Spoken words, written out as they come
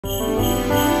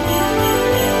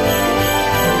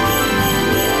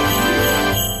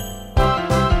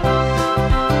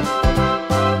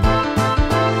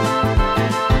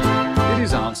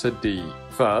Answer D.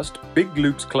 First, big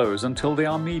loops close until they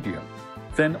are medium.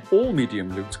 Then all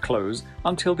medium loops close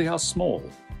until they are small.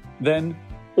 Then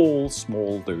all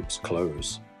small loops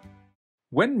close.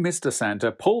 When Mr.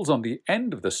 Santa pulls on the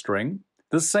end of the string,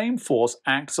 the same force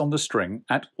acts on the string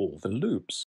at all the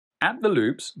loops. At the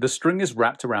loops, the string is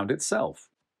wrapped around itself.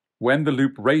 When the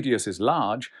loop radius is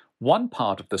large, one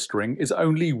part of the string is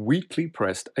only weakly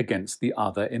pressed against the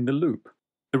other in the loop.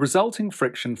 The resulting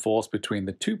friction force between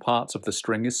the two parts of the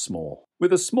string is small.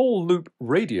 With a small loop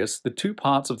radius, the two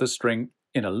parts of the string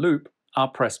in a loop are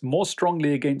pressed more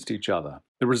strongly against each other.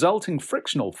 The resulting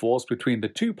frictional force between the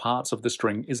two parts of the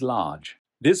string is large.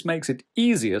 This makes it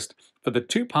easiest for the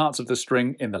two parts of the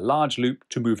string in the large loop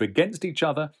to move against each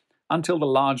other until the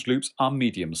large loops are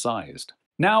medium-sized.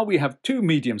 Now we have two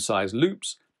medium-sized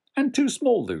loops and two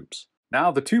small loops. Now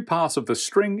the two parts of the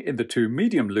string in the two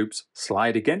medium loops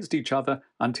slide against each other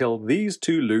until these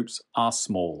two loops are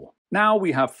small. Now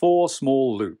we have four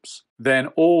small loops. Then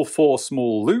all four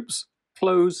small loops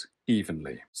close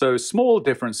evenly. So small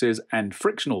differences and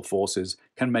frictional forces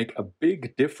can make a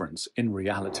big difference in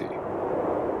reality.